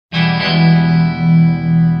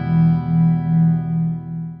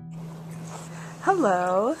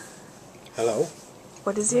Hello. Hello.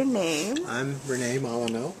 What is your name? I'm Renee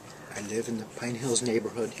Molyneux. I live in the Pine Hills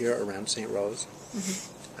neighborhood here around St. Rose.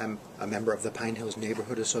 Mm-hmm. I'm a member of the Pine Hills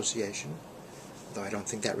Neighborhood Association, though I don't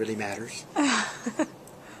think that really matters.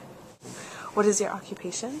 What is your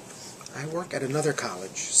occupation? I work at another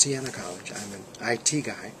college, Siena College. I'm an IT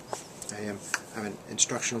guy. I'm an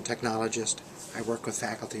instructional technologist. I work with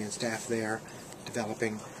faculty and staff there,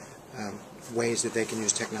 developing ways that they can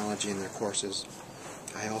use technology in their courses.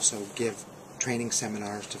 I also give training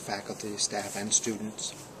seminars to faculty, staff, and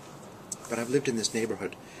students. But I've lived in this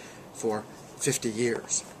neighborhood for 50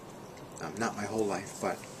 years. Not my whole life,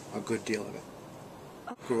 but a good deal of it.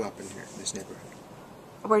 Grew up in here, in this neighborhood.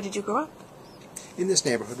 Where did you grow up? In this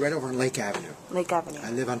neighborhood, right over on Lake Avenue. Lake Avenue.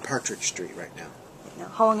 I live on Partridge Street right now.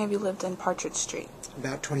 How long have you lived in Partridge Street?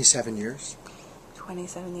 About 27 years.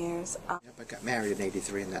 27 years. Yep, I got married in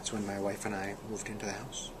 '83, and that's when my wife and I moved into the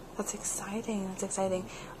house. That's exciting. That's exciting.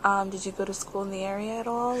 Did you go to school in the area at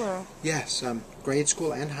all, or? Yes, grade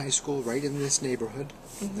school and high school right in this neighborhood.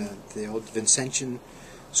 Mm-hmm. The old Vincentian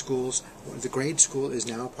schools. The grade school is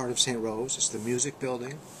now part of St. Rose. It's the music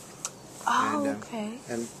building. Oh, and, okay.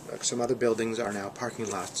 And some other buildings are now parking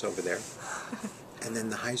lots over there. And then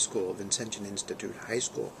the high school, Vincentian Institute High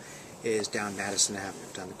School, is down Madison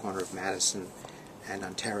Avenue, down the corner of Madison and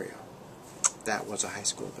Ontario. That was a high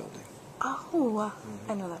school building. Oh,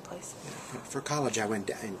 I know that place. Yeah. For college, I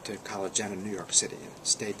went to college down in New York City and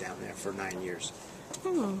stayed down there for 9 years.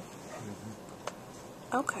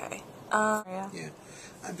 Okay. Yeah.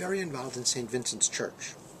 I'm very involved in St. Vincent's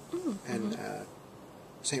Church. And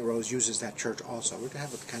St. Rose uses that church also. We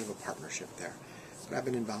have a kind of a partnership there. But I've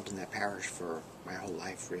been involved in that parish for my whole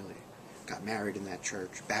life, really. Got married in that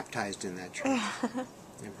church, baptized in that church.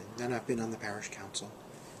 Then I've been on the parish council.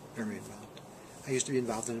 Very involved. I used to be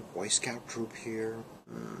involved in a Boy Scout troop here.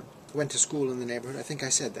 Went to school in the neighborhood. I think I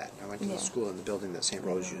said that. I went to the school in the building that St.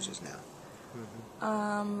 Rose uses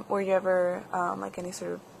now. Were you ever like any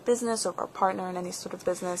sort of business or partner in any sort of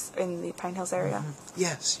business in the Pine Hills area?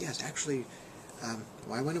 Yes. Actually,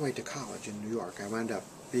 when I went away to college in New York, I wound up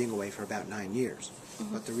being away for about 9 years.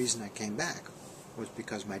 But the reason I came back was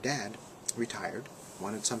because my dad retired,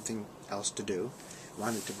 wanted something else to do,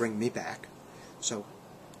 wanted to bring me back. So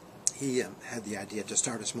he had the idea to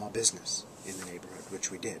start a small business in the neighborhood, which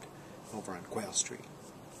we did, over on Quayle Street,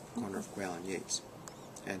 corner of Quayle and Yates.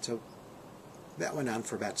 And so that went on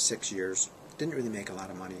for about 6 years. Didn't really make a lot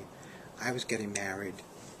of money. I was getting married,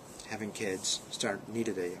 having kids,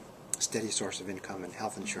 needed a steady source of income and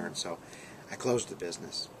health insurance, so I closed the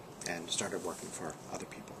business and started working for other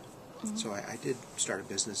people. So I did start a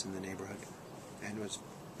business in the neighborhood and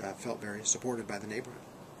felt very supported by the neighborhood.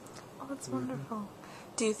 Oh, that's wonderful.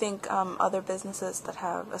 Do you think other businesses that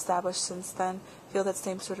have established since then feel that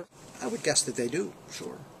same sort of... I would guess that they do,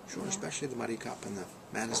 sure, especially the Muddy Cup and the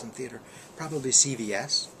Madison Theater. Probably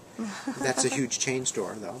CVS. That's a huge chain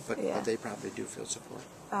store, though, but they probably do feel support.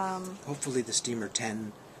 Hopefully the Steamer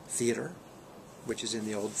 10 Theater, which is in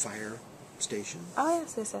the old fire station. Oh,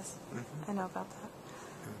 yes. I know about that.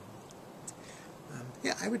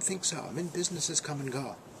 Yeah, I would think so. I mean, businesses come and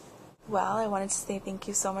go. Well, I wanted to say thank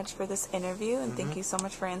you so much for this interview, and thank you so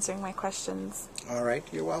much for answering my questions. All right,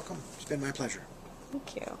 you're welcome. It's been my pleasure.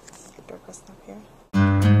 Thank you. Get door closed up here.